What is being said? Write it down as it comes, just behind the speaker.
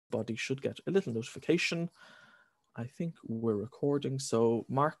everybody should get a little notification. I think we're recording. So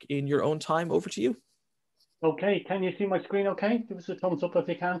Mark, in your own time, over to you. Okay, can you see my screen okay? Give us a thumbs up if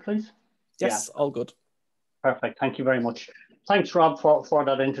you can, please. Yes, yeah. All good. Perfect, thank you very much. Thanks, Rob, for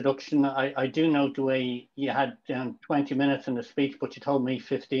that introduction. I do note the way you had 20 minutes in the speech, but you told me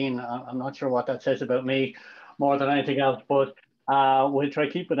 15. I'm not sure what that says about me more than anything else, but we'll try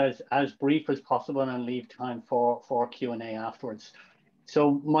to keep it as brief as possible and leave time for Q&A afterwards.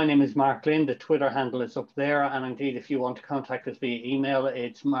 So my name is Mark Glynn. The Twitter handle is up there. And indeed, if you want to contact us via email,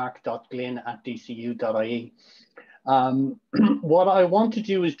 it's mark.glynn@dcu.ie. What I want to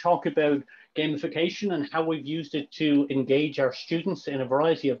do is talk about gamification and how we've used it to engage our students in a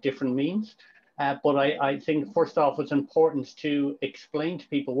variety of different means. But I think first off, it's important to explain to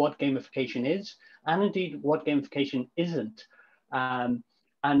people what gamification is and indeed what gamification isn't.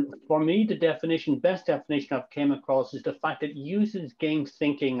 And for me, the best definition I've came across is the fact that it uses game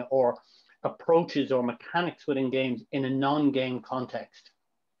thinking or approaches or mechanics within games in a non-game context.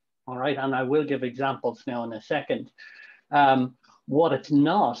 All right, and I will give examples now in a second. What it's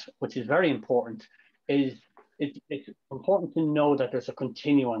not, which is very important, is it's important to know that there's a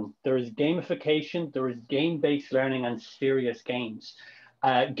continuum. There is gamification, there is game-based learning, and serious games.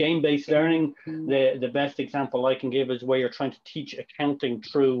 Game-based learning, the best example I can give is where you're trying to teach accounting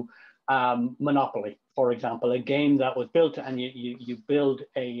through Monopoly, for example, a game that was built and you build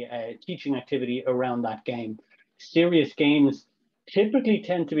a teaching activity around that game. Serious games typically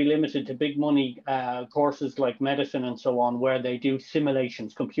tend to be limited to big money courses like medicine and so on, where they do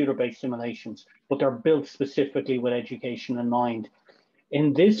simulations, computer-based simulations, but they're built specifically with education in mind.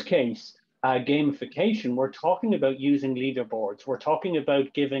 In this case, gamification, we're talking about using leaderboards. We're talking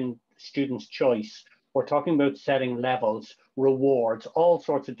about giving students choice. We're talking about setting levels, rewards, all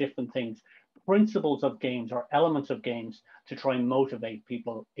sorts of different things, principles of games or elements of games to try and motivate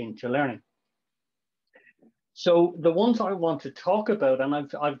people into learning. So the ones I want to talk about, and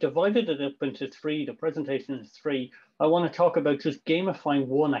I've divided it up into three, the presentation is three. I want to talk about just gamifying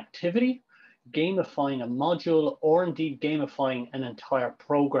one activity, gamifying a module, or indeed gamifying an entire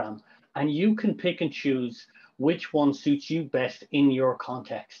program. And you can pick and choose which one suits you best in your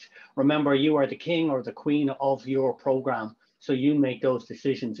context. Remember, you are the king or the queen of your program, so you make those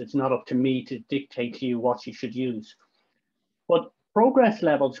decisions. It's not up to me to dictate to you what you should use. But progress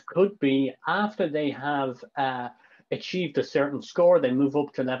levels could be after they have achieved a certain score, they move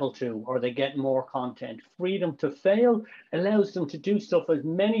up to level 2 or they get more content. Freedom to fail allows them to do stuff as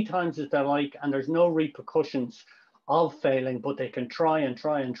many times as they like, and there's no repercussions of failing, but they can try and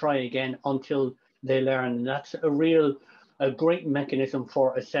try and try again until they learn. And that's a great mechanism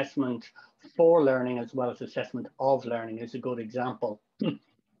for assessment for learning as well as assessment of learning is a good example.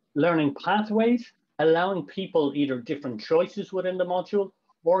 Learning pathways, allowing people either different choices within the module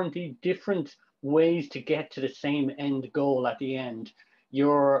or indeed different ways to get to the same end goal at the end.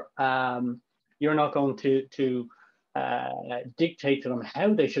 You're not going to dictate to them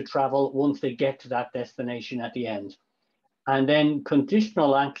how they should travel once they get to that destination at the end. And then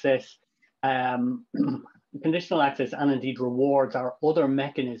conditional access and indeed rewards are other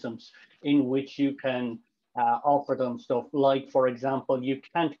mechanisms in which you can offer them stuff. Like, for example, you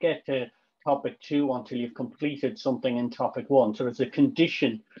can't get to topic 2 until you've completed something in topic 1. So it's a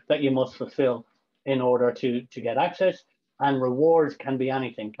condition that you must fulfill in order to get access. And rewards can be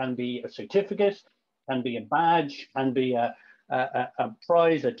anything, can be a certificate, can be a badge, can be a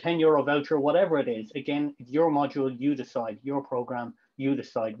prize, a €10 voucher, whatever it is. Again, your module, you decide, your program, you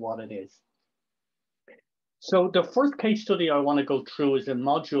decide what it is. So the first case study I want to go through is a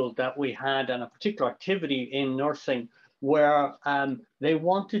module that we had and a particular activity in nursing where they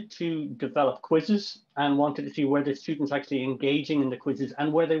wanted to develop quizzes and wanted to see where the students actually engaging in the quizzes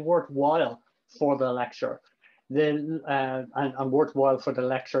and where they worthwhile for the lecture. And worthwhile for the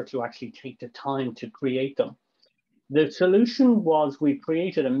lecturer to actually take the time to create them. The solution was we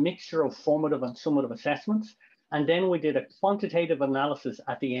created a mixture of formative and summative assessments, and then we did a quantitative analysis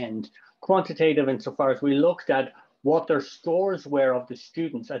at the end. Quantitative insofar as we looked at what their scores were of the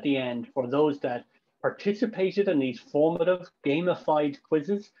students at the end for those that participated in these formative gamified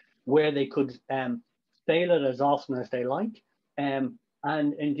quizzes where they could fail it as often as they like. And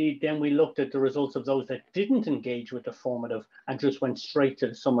indeed, then we looked at the results of those that didn't engage with the formative and just went straight to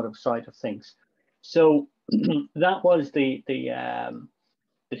the summative side of things. So that was the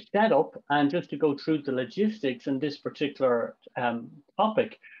setup. And just to go through the logistics in this particular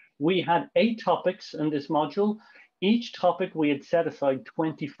topic, we had 8 topics in this module. Each topic we had set aside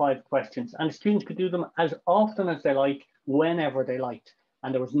 25 questions, and students could do them as often as they like, whenever they liked,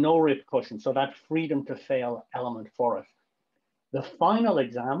 and there was no repercussion. So that freedom to fail element for it. The final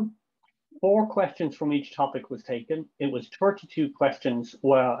exam, 4 questions from each topic was taken. It was 32 questions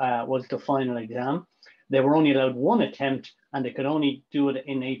was the final exam. They were only allowed 1 attempt, and they could only do it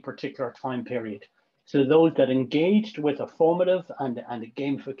in a particular time period. So those that engaged with a formative and a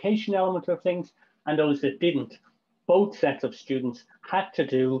gamification element of things, and those that didn't, both sets of students had to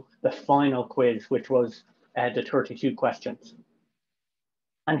do the final quiz, which was the 32 questions.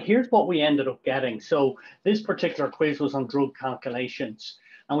 And here's what we ended up getting. So this particular quiz was on drug calculations.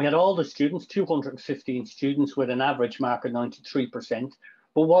 And we had all the students, 215 students, with an average mark of 93%.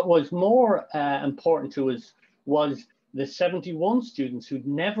 But what was more important to us was the 71 students who'd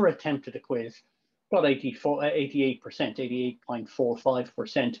never attempted a quiz got 88%,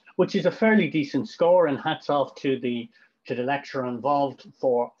 88.45%, which is a fairly decent score. And hats off to the lecturer involved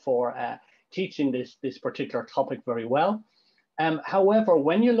for teaching this particular topic very well. However,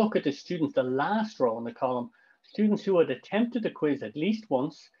 when you look at the students, the last row in the column, students who had attempted the quiz at least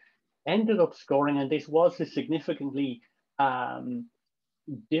once ended up scoring, and this was a significantly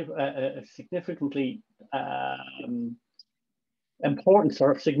important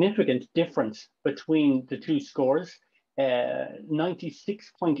or significant difference between the two scores,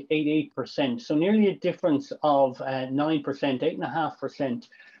 96.88%. So nearly a difference of 9%, 8.5%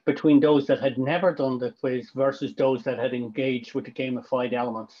 between those that had never done the quiz versus those that had engaged with the gamified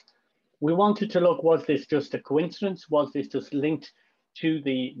elements. We wanted to look, was this just a coincidence? Was this just linked to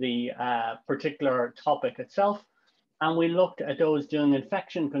the particular topic itself? And we looked at those doing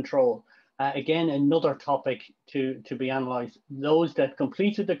infection control. Again, another topic to be analysed. Those that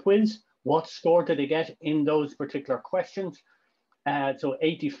completed the quiz, what score did they get in those particular questions? So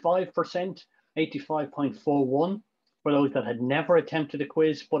 85%, 85.41 for those that had never attempted a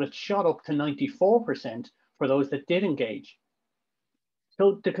quiz, but it shot up to 94% for those that did engage.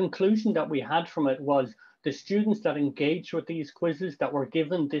 So the conclusion that we had from it was the students that engaged with these quizzes, that were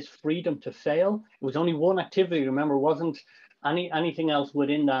given this freedom to fail, it was only 1 activity, remember, wasn't anything else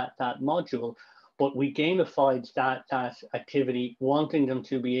within that module, but we gamified that activity, wanting them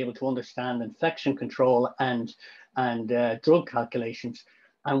to be able to understand infection control and drug calculations.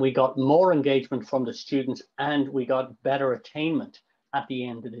 And we got more engagement from the students, and we got better attainment at the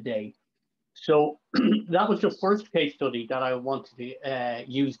end of the day. So that was the first case study that I wanted to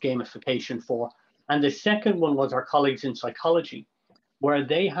use gamification for. And the second one was our colleagues in psychology, where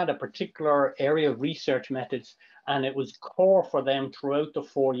they had a particular area of research methods, and it was core for them throughout the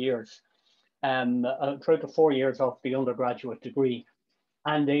 4 years, of the undergraduate degree.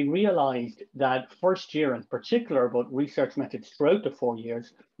 And they realized that first year in particular, but research methods throughout the 4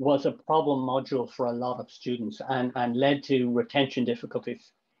 years, was a problem module for a lot of students and led to retention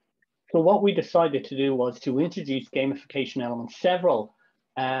difficulties. So what we decided to do was to introduce gamification elements, several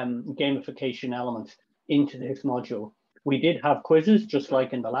gamification elements into this module. We did have quizzes, just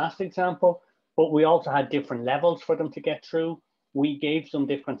like in the last example, but we also had different levels for them to get through. We gave them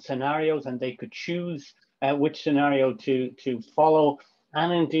different scenarios, and they could choose which scenario to follow.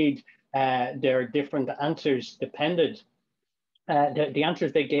 And indeed, their different answers depended. The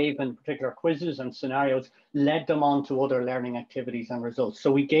answers they gave in particular quizzes and scenarios led them on to other learning activities and results. So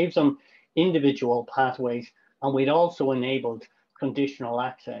we gave them individual pathways, and we'd also enabled conditional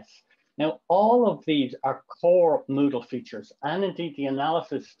access. Now, all of these are core Moodle features, and indeed the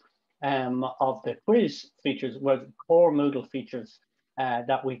analysis of the quiz features was core Moodle features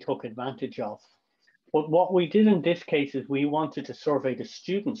that we took advantage of. But what we did in this case is we wanted to survey the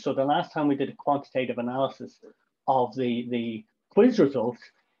students. So the last time we did a quantitative analysis of the quiz results,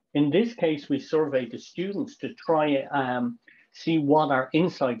 in this case, we surveyed the students to try see what our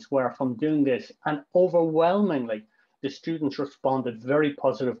insights were from doing this. And overwhelmingly, the students responded very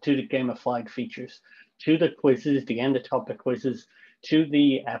positive to the gamified features, to the quizzes, the end of topic quizzes, to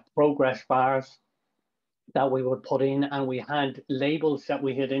the progress bars that we would put in. And we had labels that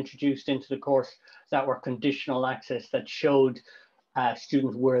we had introduced into the course that were conditional access, that showed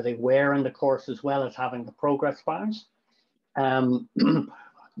students where they were in the course, as well as having the progress bars.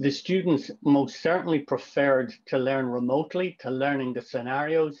 The students most certainly preferred to learn remotely, to learning the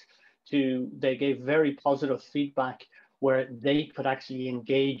scenarios. They gave very positive feedback where they could actually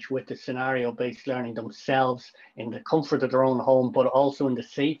engage with the scenario-based learning themselves in the comfort of their own home, but also in the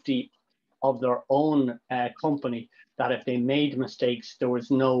safety of their own company, that if they made mistakes, there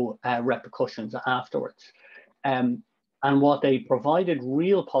was no repercussions afterwards. And what they provided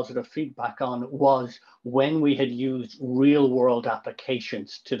real positive feedback on was when we had used real world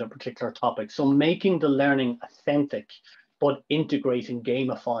applications to the particular topic. So making the learning authentic, but integrating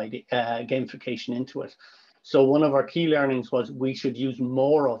gamification into it. So one of our key learnings was we should use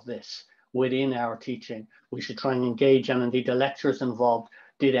more of this within our teaching. We should try and engage, and indeed the lecturers involved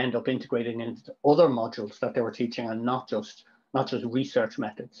did end up integrating into other modules that they were teaching, and not just research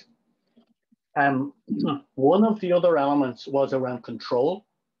methods. One of the other elements was around control.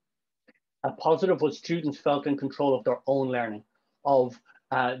 A positive was students felt in control of their own learning, of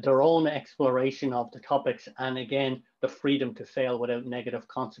their own exploration of the topics, and again, the freedom to fail without negative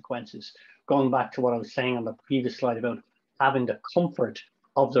consequences. Going back to what I was saying on the previous slide about having the comfort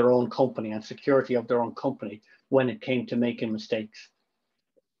of their own company and security of their own company when it came to making mistakes.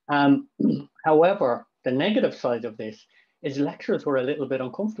 However, the negative side of this is lecturers were a little bit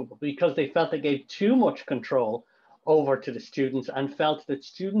uncomfortable because they felt they gave too much control over to the students, and felt that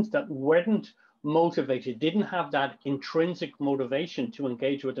students that weren't motivated, didn't have that intrinsic motivation to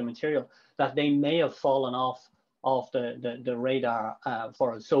engage with the material, that they may have fallen off the radar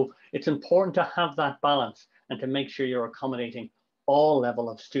for us. So it's important to have that balance and to make sure you're accommodating all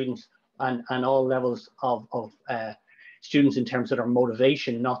levels of students and all levels of students in terms of their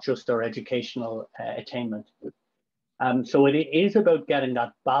motivation, not just their educational attainment. So it is about getting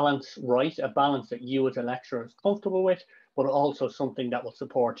that balance right, a balance that you as a lecturer is comfortable with, but also something that will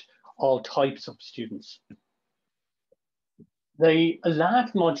support all types of students. The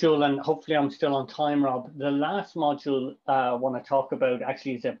last module, and hopefully I'm still on time, Rob, the last module I want to talk about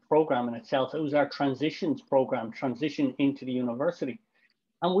actually is a program in itself. It was our transitions program, transition into the university.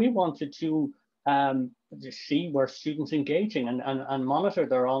 And we wanted to see where students engaging and monitor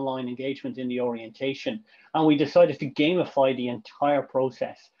their online engagement in the orientation. And we decided to gamify the entire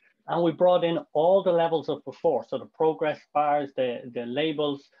process. And we brought in all the levels of before. So the progress bars, the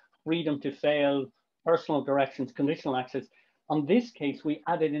labels, freedom to fail, personal directions, conditional access. On this case, we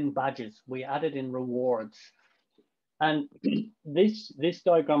added in badges, we added in rewards. And this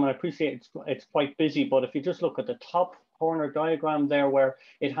diagram, and I appreciate it's quite busy, but if you just look at the top corner diagram there where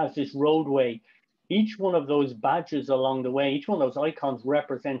it has this roadway, each one of those badges along the way, each one of those icons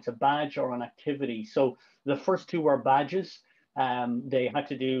represents a badge or an activity. So the first two were badges. They had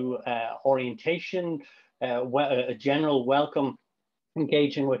to do orientation, a general welcome,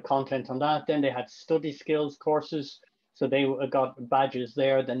 engaging with content on that. Then they had study skills courses. So they got badges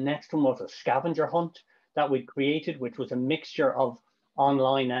there. The next one was a scavenger hunt that we created, which was a mixture of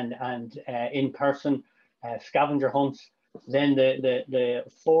online and in-person scavenger hunts. Then the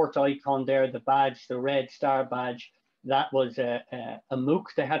fourth icon there, the badge, the red star badge, that was a MOOC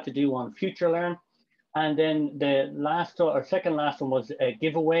they had to do on FutureLearn. And then the last or second last one was a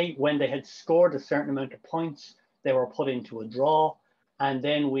giveaway. When they had scored a certain amount of points, they were put into a draw. And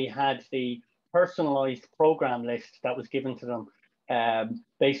then we had the personalized program list that was given to them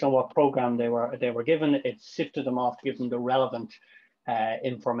based on what program they were given. It sifted them off to give them the relevant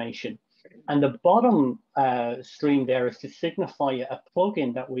information. And the bottom stream there is to signify a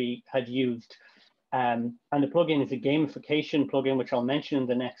plugin that we had used. And the plugin is a gamification plugin, which I'll mention in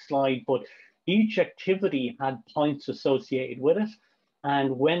the next slide, but each activity had points associated with it.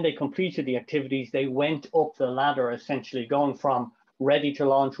 And when they completed the activities, they went up the ladder, essentially going from ready to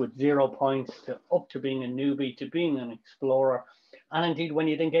launch with 0 points to up to being a newbie to being an explorer. And indeed, when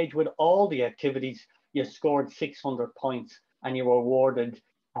you'd engage with all the activities, you scored 600 points and you were awarded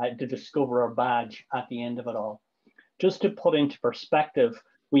the Discoverer badge at the end of it all. Just to put into perspective,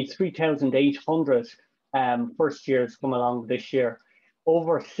 we 3,800 first years come along this year.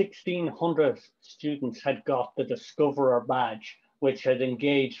 Over 1,600 students had got the Discoverer badge, which had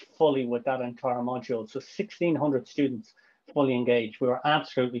engaged fully with that entire module. So 1,600 students fully engaged. We were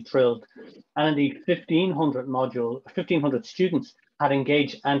absolutely thrilled. And indeed, 1,500 students had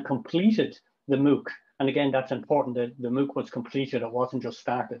engaged and completed the MOOC. And again, that's important that the MOOC was completed, it wasn't just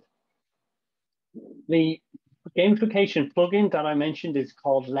started. The gamification plugin that I mentioned is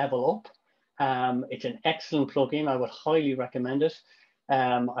called Level Up. It's an excellent plugin. I would highly recommend it.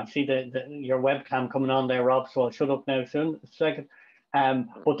 I see your webcam coming on there, Rob, so I'll shut up now soon. A second.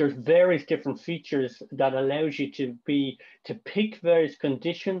 But there's various different features that allows you to pick various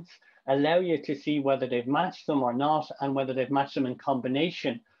conditions, allow you to see whether they've matched them or not, and whether they've matched them in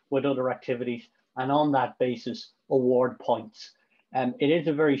combination with other activities, and on that basis, award points. It is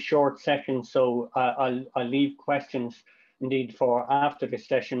a very short session, so I'll leave questions indeed for after this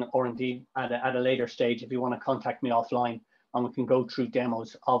session, or indeed at a later stage if you want to contact me offline, and we can go through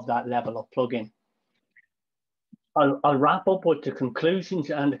demos of that Level Up plugin. I'll wrap up with the conclusions,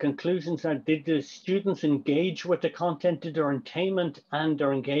 and the conclusions are: did the students engage with the content? Did their attainment and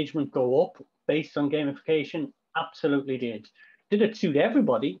their engagement go up based on gamification? Absolutely did. Did it suit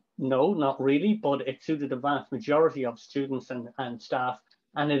everybody? No, not really, but it suited the vast majority of students and staff,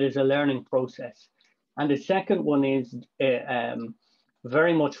 and it is a learning process. And the second one is,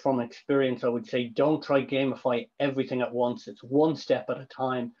 very much from experience, I would say don't try gamify everything at once. It's one step at a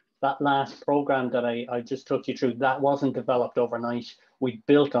time. That last program that I just took you through, that wasn't developed overnight. We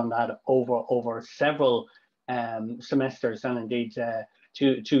built on that over several semesters and indeed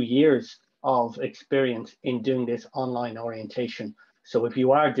 2 years of experience in doing this online orientation. So if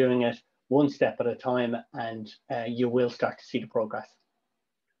you are doing it one step at a time, and you will start to see the progress.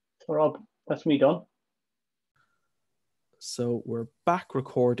 So Rob, that's me done. So we're back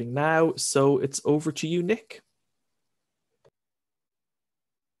recording now. So it's over to you, Nick.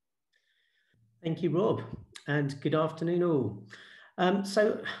 Thank you, Rob, and good afternoon all.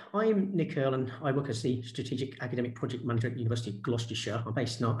 So I'm Nick Earle and I work as the Strategic Academic Project Manager at the University of Gloucestershire. I'm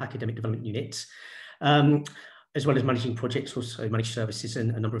based in our Academic Development Unit, as well as managing projects, also manage services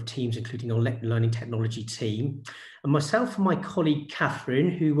and a number of teams, including our learning technology team. And myself and my colleague,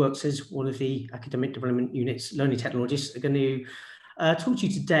 Catherine, who works as one of the Academic Development Unit's learning technologists, are going to talk to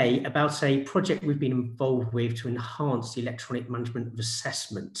you today about a project we've been involved with to enhance the electronic management of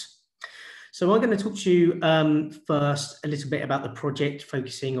assessment. So I'm going to talk to you first a little bit about the project,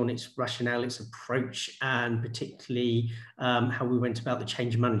 focusing on its rationale, its approach, and particularly how we went about the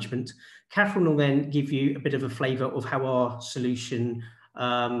change management. Catherine will then give you a bit of a flavour of how our solution,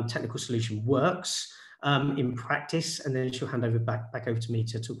 technical solution works in practice, and then she'll hand over back over to me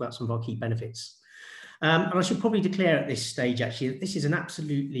to talk about some of our key benefits. And I should probably declare at this stage, actually, that this is an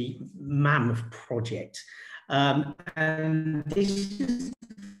absolutely mammoth project. And this is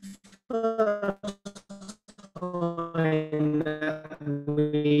the first time that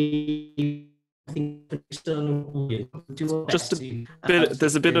we think external just a bit.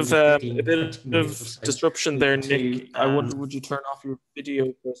 There's a bit of disruption there, Nick. I wonder, would you turn off your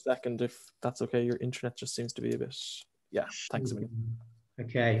video for a second, if that's okay? Your internet just seems to be a bit. Yeah, thanks a minute.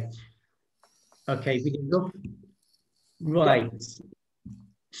 Okay. Okay, we can go. Right.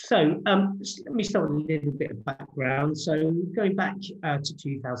 So let me start with a little bit of background. So going back to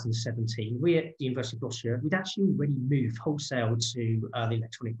 2017, we at the University of Gloucestershire, we'd actually already moved wholesale to the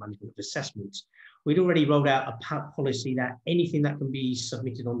electronic management of assessment. We'd already rolled out a policy that anything that can be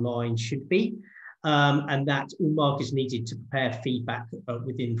submitted online should be, and that all markers needed to prepare feedback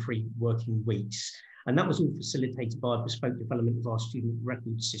within 3 working weeks. And that was all facilitated by bespoke development of our student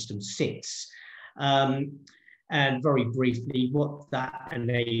record system, SITS. And very briefly, what that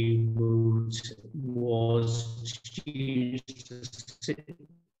enabled was students to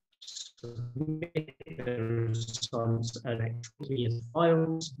submit their assignments electronically as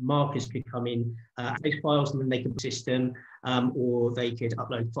files. Markers could come in as files, and then they could system, or they could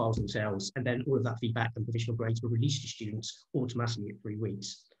upload files themselves. And then all of that feedback and provisional grades were released to students automatically at 3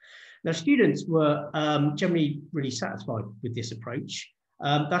 weeks. Now, students were generally really satisfied with this approach.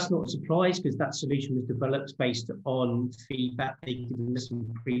 That's not a surprise, because that solution was developed based on feedback they'd given us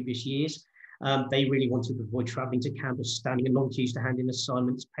in previous years. They really wanted to avoid travelling to campus, standing in long queues to hand in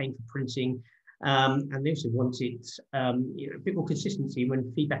assignments, paying for printing, and they also wanted a bit more consistency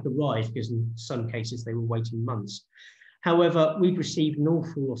when feedback arrived, because in some cases they were waiting months. However, we've received an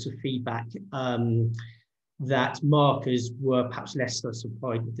awful lot of feedback that markers were perhaps less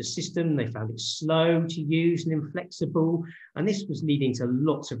satisfied with the system. They found it slow to use and inflexible, and this was leading to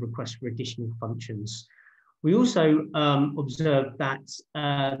lots of requests for additional functions. We also observed that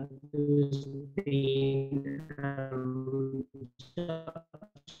there's been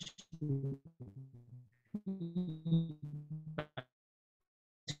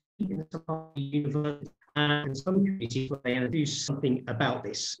and some communities where they do something about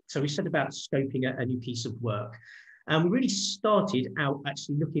this. So we set about scoping a new piece of work. And we really started out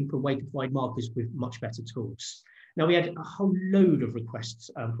actually looking for a way to provide markers with much better tools. Now, we had a whole load of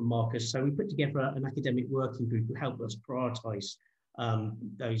requests from markers, so we put together an academic working group who helped us prioritise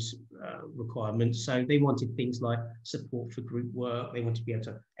those requirements. So they wanted things like support for group work, they wanted to be able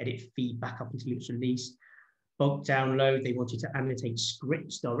to edit feedback up until it was released, bulk download, they wanted to annotate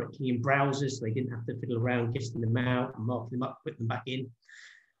scripts directly in browsers, so they didn't have to fiddle around getting them out and marking them up, put them back in.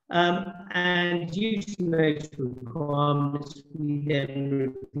 And using those requirements, we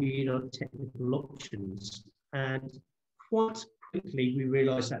then reviewed our technical options. And quite quickly, we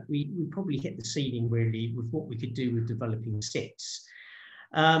realised that we probably hit the ceiling really with what we could do with developing SITS.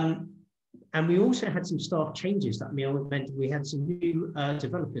 And we also had some staff changes that meant we had some new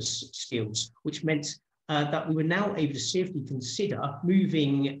developers skills, which meant that we were now able to seriously consider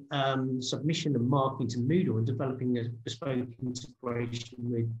moving submission and marking to Moodle and developing a bespoke integration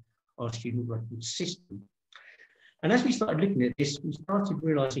with our student record system. And as we started looking at this, we started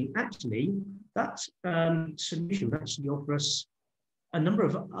realizing actually that solution would actually offer us a number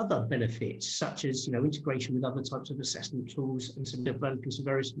of other benefits, such as integration with other types of assessment tools and some developing some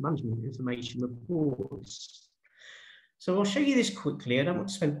various management information reports. So I'll show you this quickly. I don't want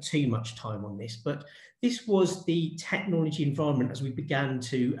to spend too much time on this, but this was the technology environment as we began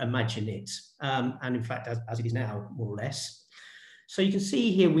to imagine it, and in fact, as it is now, more or less. So you can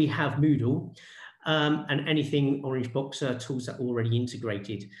see here we have Moodle, and anything orange box are tools that are already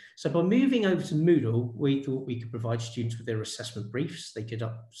integrated. So by moving over to Moodle, we thought we could provide students with their assessment briefs. They could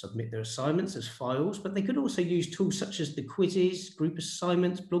submit their assignments as files, but they could also use tools such as the quizzes, group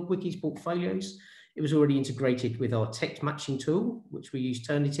assignments, blog wikis, portfolios. It was already integrated with our text matching tool, which we use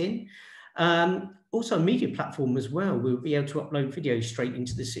Turnitin. Also a media platform as well. We'll be able to upload videos straight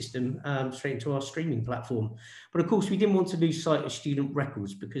into the system, straight into our streaming platform. But of course, we didn't want to lose sight of student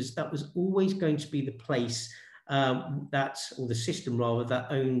records, because that was always going to be the place or the system rather,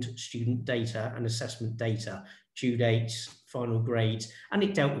 that owned student data and assessment data, due dates, final grades, and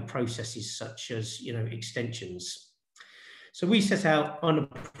it dealt with processes such as, extensions. So we set out on a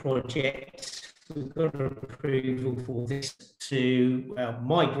project. We've got approval for this to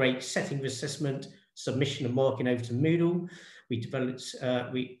migrate setting of assessment, submission and marking over to Moodle. We developed,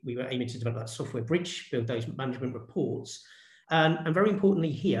 we were aiming to develop that software bridge, build those management reports. And very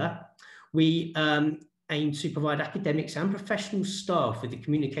importantly here, we aim to provide academics and professional staff with the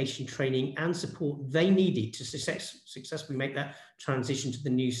communication training and support they needed to successfully make that transition to the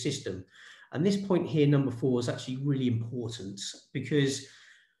new system. And this point here, number 4, is actually really important, because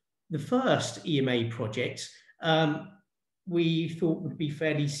the first EMA project we thought would be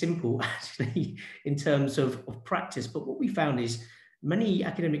fairly simple actually in terms of practice, but what we found is many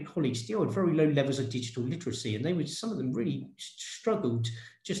academic colleagues still had very low levels of digital literacy, and some of them really struggled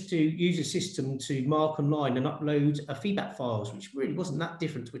just to use a system to mark online and upload feedback files, which really wasn't that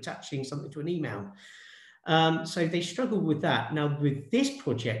different to attaching something to an email. So they struggled with that. Now with this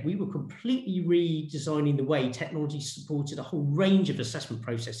project, we were completely redesigning the way technology supported a whole range of assessment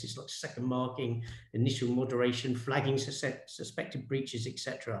processes like second marking, initial moderation, flagging suspected breaches,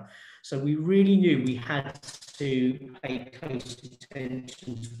 etc. So we really knew we had to pay close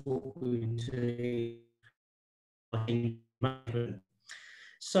attention to what we were doing.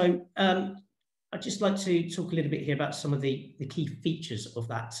 So I'd just like to talk a little bit here about some of the key features of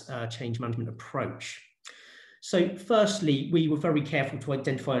that change management approach. So firstly, we were very careful to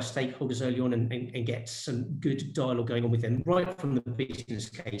identify our stakeholders early on and get some good dialogue going on with them right from the business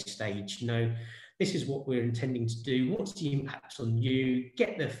case stage. This is what we're intending to do. What's the impact on you?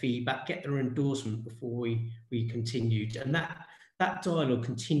 Get their feedback, get their endorsement before we continued. And that dialogue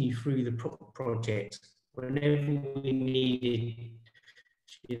continued through the project. Whenever we needed,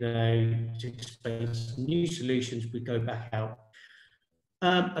 to explain some new solutions, we'd go back out.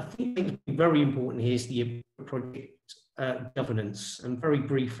 I think very important here is the project governance, and very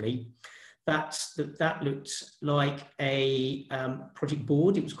briefly, that looked like a project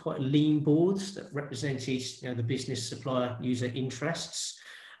board. It was quite a lean board that represented the business, supplier, user interests,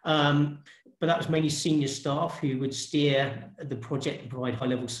 but that was mainly senior staff who would steer the project and provide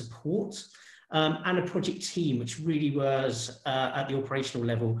high-level support, and a project team which really was at the operational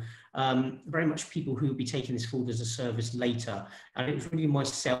level. Very much people who would be taking this forward as a service later. And it was really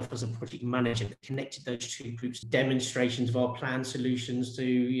myself as a project manager that connected those two groups, demonstrations of our planned solutions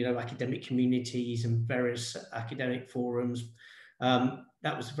to academic communities and various academic forums.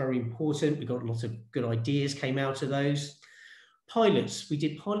 That was very important. We got a lot of good ideas came out of those. Pilots, we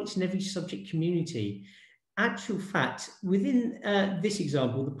did pilots in every subject community. Actual fact, within this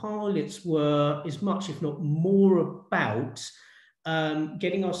example, the pilots were as much, if not more, about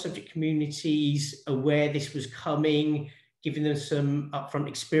getting our subject communities aware this was coming, giving them some upfront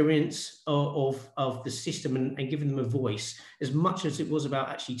experience of the system and giving them a voice, as much as it was about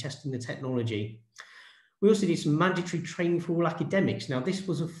actually testing the technology. We also did some mandatory training for all academics. Now, this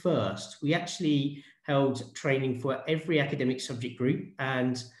was a first. We actually held training for every academic subject group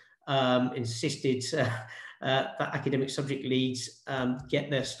and insisted that academic subject leads get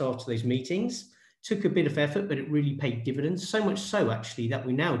their staff to those meetings. Took a bit of effort, but it really paid dividends. So much so, actually, that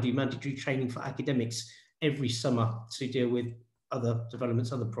we now do mandatory training for academics every summer to deal with other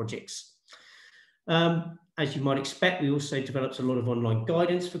developments, other projects. As you might expect, we also developed a lot of online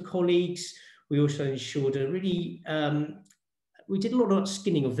guidance for colleagues. We also ensured we did a lot of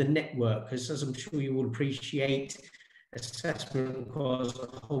skinning of the network, because as I'm sure you will appreciate, assessment requires a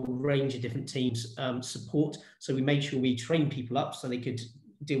whole range of different teams support. So we made sure we trained people up so they could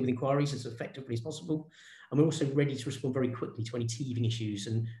deal with inquiries as effectively as possible. And we're also ready to respond very quickly to any teething issues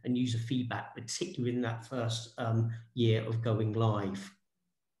and user feedback, particularly in that first year of going live.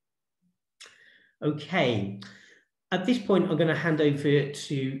 Okay, At this point, I'm going to hand over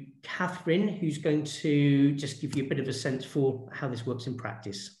to Catherine, who's going to just give you a bit of a sense for how this works in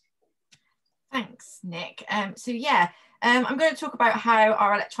practice. Thanks, Nick. So yeah, I'm going to talk about how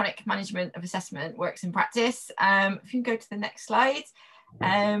our electronic management of assessment works in practice. If you can go to the next slide.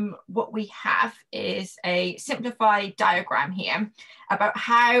 What we have is a simplified diagram here about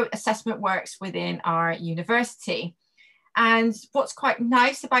how assessment works within our university. And what's quite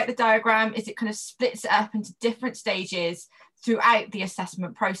nice about the diagram is it kind of splits it up into different stages throughout the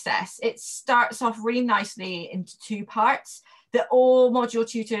assessment process. It starts off really nicely into two parts that all module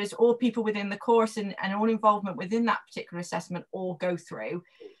tutors, all people within the course and all involvement within that particular assessment all go through.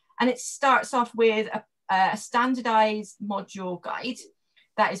 And it starts off with a standardized module guide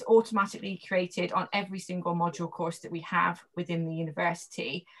that is automatically created on every single module course that we have within the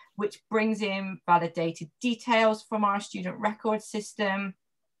university, which brings in validated details from our student record system.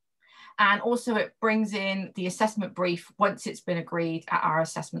 And also it brings in the assessment brief once it's been agreed at our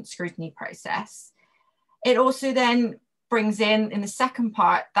assessment scrutiny process. It also then brings in the second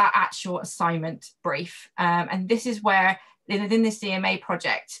part, that actual assignment brief. And this is where within this CMA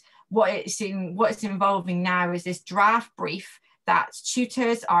project, what it's involving now is this draft brief that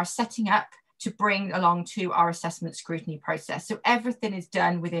tutors are setting up to bring along to our assessment scrutiny process. So everything is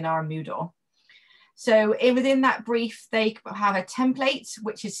done within our Moodle. So within that brief, they have a template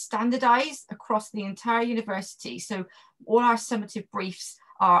which is standardized across the entire university. So all our summative briefs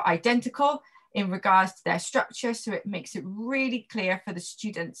are identical in regards to their structure. So it makes it really clear for the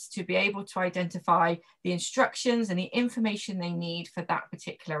students to be able to identify the instructions and the information they need for that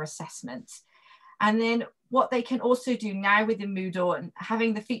particular assessment. And then what they can also do now within Moodle and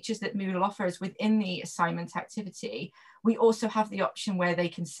having the features that Moodle offers within the assignment activity, we also have the option where they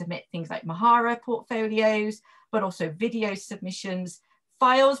can submit things like Mahara portfolios, but also video submissions,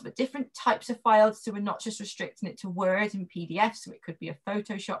 files, but different types of files. So we're not just restricting it to Word and PDF. So it could be a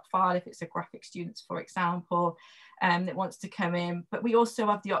Photoshop file if it's a graphic student, for example, that wants to come in. But we also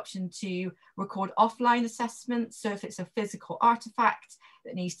have the option to record offline assessments. So if it's a physical artifact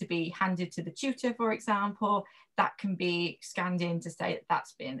that needs to be handed to the tutor, for example, that can be scanned in to say that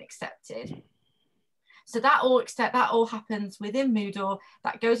that's been accepted. So that all happens within Moodle,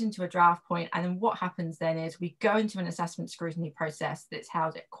 that goes into a draft point, and then what happens then is we go into an assessment scrutiny process that's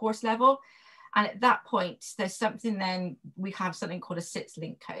held at course level. And at that point, there's something then, we have something called a SITS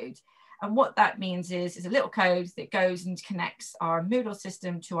link code. And what that means is a little code that goes and connects our Moodle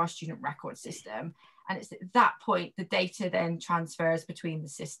system to our student record system. And it's at that point, the data then transfers between the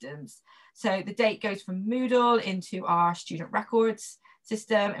systems. So the data goes from Moodle into our student records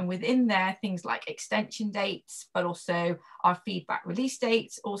system. And within there, things like extension dates, but also our feedback release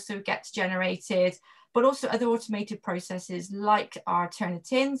dates also gets generated, but also other automated processes like our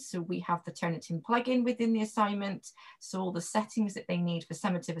Turnitin. So we have the Turnitin plugin within the assignment. So all the settings that they need for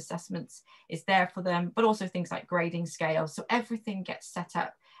summative assessments is there for them, but also things like grading scales. So everything gets set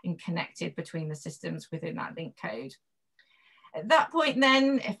up and connected between the systems within that link code. At that point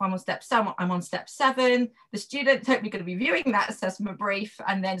then, if I'm on step 7, I'm on step 7, the student's hopefully going to be viewing that assessment brief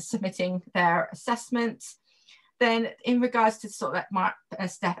and then submitting their assessment. Then in regards to sort of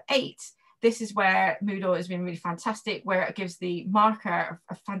step 8, this is where Moodle has been really fantastic, where it gives the marker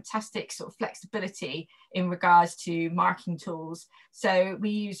a fantastic sort of flexibility in regards to marking tools. So we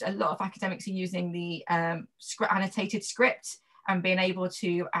use, a lot of academics are using the annotated script and being able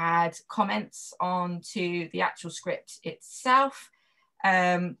to add comments onto the actual script itself.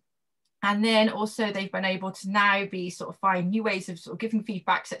 And then also they've been able to now be sort of find new ways of sort of giving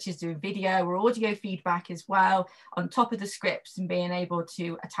feedback, such as doing video or audio feedback as well on top of the scripts, and being able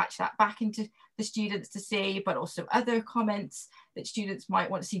to attach that back into the students to see, but also other comments that students might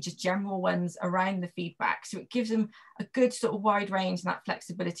want to see, just general ones around the feedback. So it gives them a good sort of wide range and that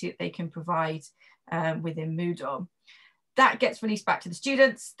flexibility that they can provide within Moodle. That gets released back to the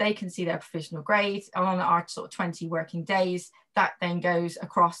students. They can see their provisional grade on our sort of 20 working days. That then goes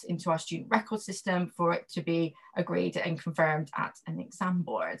across into our student record system for it to be agreed and confirmed at an exam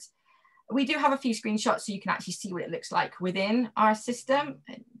board. We do have a few screenshots so you can actually see what it looks like within our system.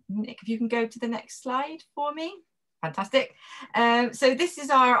 Nick, if you can go to the next slide for me. Fantastic. So this is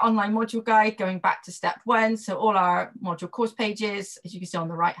our online module guide going back to step 1. So all our module course pages, as you can see on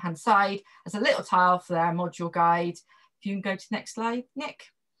the right-hand side, there's a little tile for our module guide. If you can go to the next slide, Nick.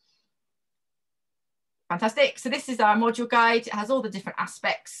 Fantastic. So this is our module guide. It has all the different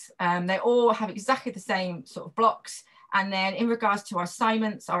aspects. They all have exactly the same sort of blocks. And then in regards to our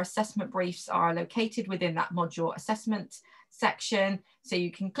assignments, our assessment briefs are located within that module assessment section. So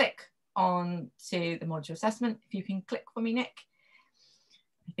you can click on to the module assessment. If you can click for me, Nick.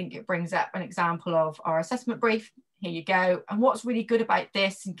 I think it brings up an example of our assessment brief. here you go. And what's really good about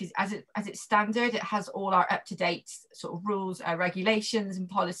this, because as it's standard, it has all our up-to-date sort of rules, regulations and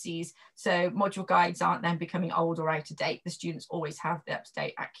policies. So module guides aren't then becoming old or out of date. The students always have the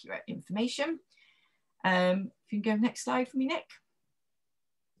up-to-date, accurate information. If you can go next slide for me, Nick.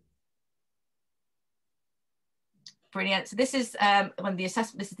 Brilliant. So this is this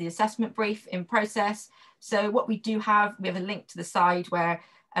is the assessment brief in process. So what we do have, we have a link to the side where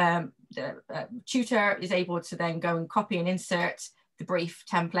the tutor is able to then go and copy and insert the brief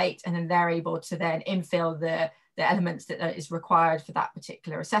template, and then they're able to then infill the elements that is required for that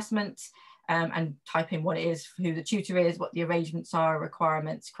particular assessment, and type in what it is, who the tutor is, what the arrangements are,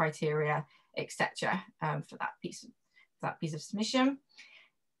 requirements, criteria, etc. For that piece of submission.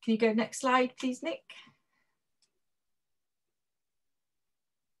 Can you go next slide, please, Nick?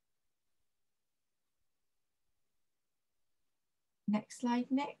 Next slide,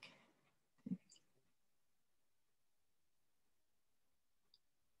 Nick.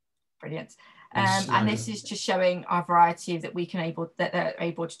 Brilliant. And this is just showing our variety that they're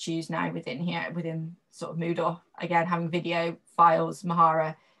able to choose now within sort of Moodle. Again, having video, files,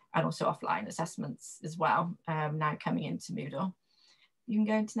 Mahara, and also offline assessments as well, now coming into Moodle. You can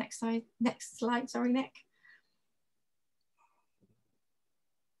go into next slide, sorry, Nick.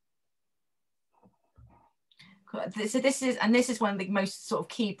 So this is one of the most sort of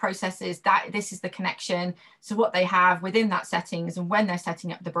key processes, that this is the connection. So what they have within that settings, and when they're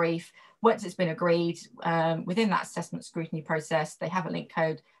setting up the brief, once it's been agreed within that assessment scrutiny process, they have a link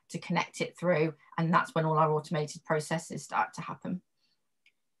code to connect it through, and that's when all our automated processes start to happen.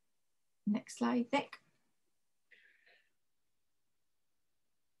 Next slide, Nick.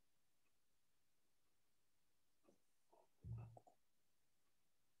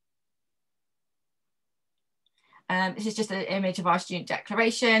 This is just an image of our student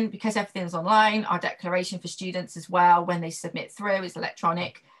declaration. Because everything's online, our declaration for students as well, when they submit through, is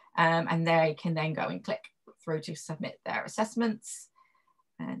electronic, and they can then go and click through to submit their assessments.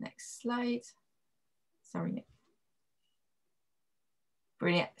 Next slide. Sorry, Nick.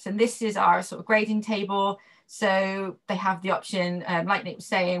 Brilliant. So this is our sort of grading table. So they have the option, like Nick was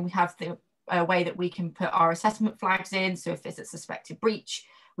saying, we have the way that we can put our assessment flags in. So if it's a suspected breach,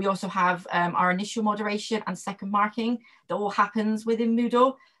 we also have our initial moderation and second marking that all happens within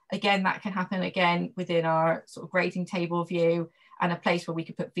Moodle. Again, that can happen again within our sort of grading table view, and a place where we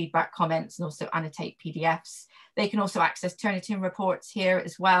could put feedback, comments, and also annotate PDFs. They can also access Turnitin reports here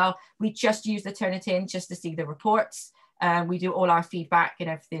as well. We just use the Turnitin just to see the reports. We do all our feedback and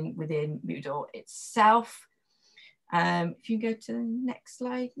everything within Moodle itself. If you go to the next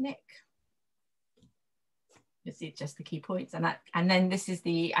slide, Nick. This is just the key points, and then this is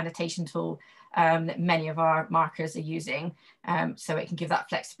the annotation tool that many of our markers are using, so it can give that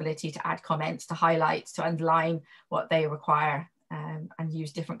flexibility to add comments, to highlight, to underline what they require, and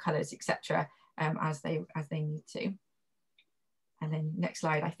use different colours, etc., as they need to. And then next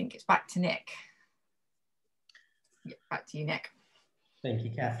slide, I think it's back to Nick. Yeah, back to you, Nick. Thank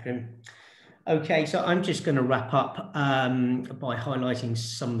you, Catherine. Okay, so I'm just going to wrap up by highlighting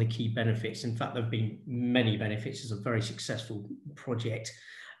some of the key benefits. In fact, there have been many benefits. It's a very successful project.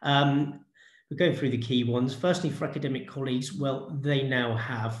 We're going through the key ones. Firstly, for academic colleagues, well, they now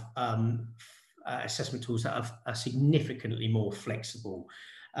have assessment tools that are significantly more flexible.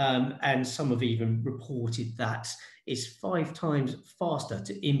 And some have even reported that it's 5 times faster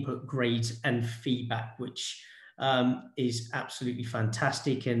to input grades and feedback, which is absolutely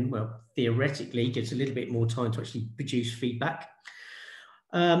fantastic, and well, theoretically gives a little bit more time to actually produce feedback.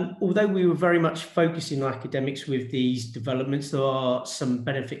 Although we were very much focusing on academics with these developments, there are some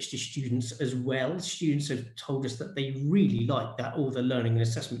benefits to students as well. Students have told us that they really like that all the learning and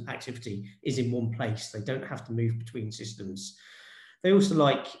assessment activity is in one place. They don't have to move between systems. They also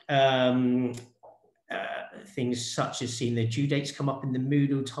like things such as seeing their due dates come up in the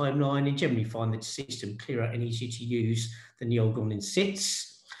Moodle timeline, and generally find the system clearer and easier to use than the old one in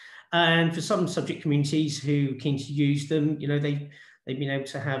SITs. And for some subject communities who are keen to use them, you know, they've been able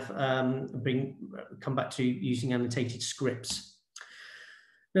to have come back to using annotated scripts.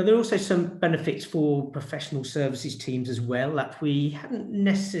 Now, there are also some benefits for professional services teams as well that we hadn't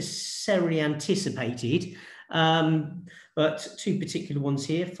necessarily anticipated. But 2 particular ones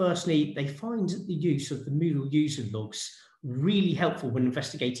here. Firstly, they find the use of the Moodle user logs really helpful when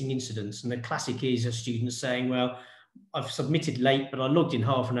investigating incidents. And the classic is a student saying, well, I've submitted late, but I logged in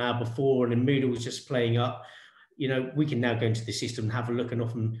half an hour before and then Moodle was just playing up. You know, we can now go into the system and have a look, and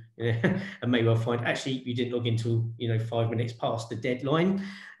often and may well find actually you didn't log in until 5 minutes past the deadline.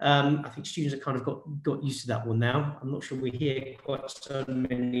 I think students have kind of got used to that one now. I'm not sure we hear quite so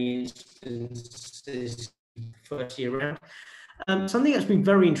many instances first year round. Something that's been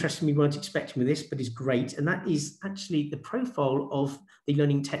very interesting, we weren't expecting with this, but is great, and that is actually the profile of the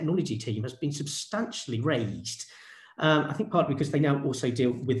learning technology team has been substantially raised. I think partly because they now also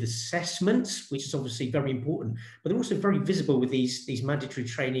deal with assessments, which is obviously very important, but they're also very visible with these mandatory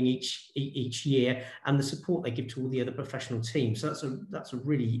training each year and the support they give to all the other professional teams. So that's a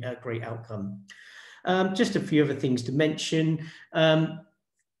really great outcome. Just a few other things to mention.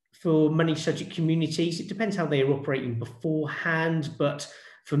 For many subject communities, it depends how they are operating beforehand, but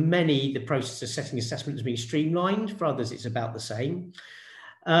for many, the process of setting assessment has been streamlined. For others, it's about the same.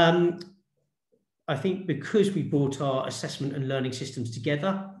 I think because we brought our assessment and learning systems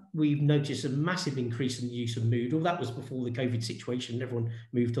together, we've noticed a massive increase in the use of Moodle. That was before the COVID situation, everyone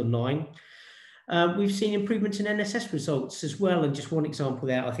moved online. We've seen improvements in NSS results as well. And just one example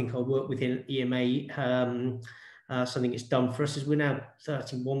there, I think I'll work within EMA, something it's done for us is we're now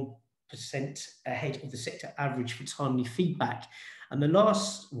 31% ahead of the sector average for timely feedback. And the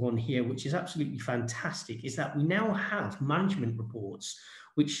last one here, which is absolutely fantastic, is that we now have management reports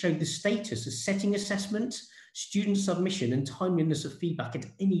which show the status of setting assessment, student submission and timeliness of feedback at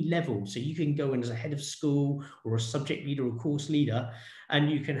any level. So you can go in as a head of school or a subject leader or course leader,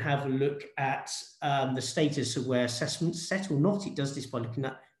 and you can have a look at the status of where assessments set or not. It does this by looking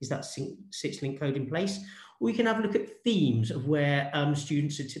at, is that SITS link code in place? Or you can have a look at themes of where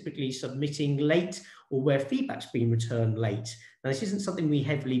students are typically submitting late or where feedback's been returned late. Now, this isn't something we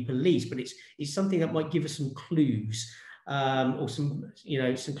heavily police, but it's something that might give us some clues. Or some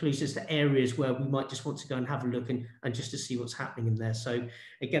clues as to areas where we might just want to go and have a look and just to see what's happening in there. So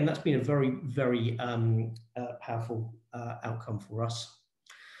again, that's been a very, very powerful outcome for us.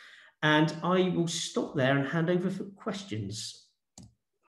 And I will stop there and hand over for questions.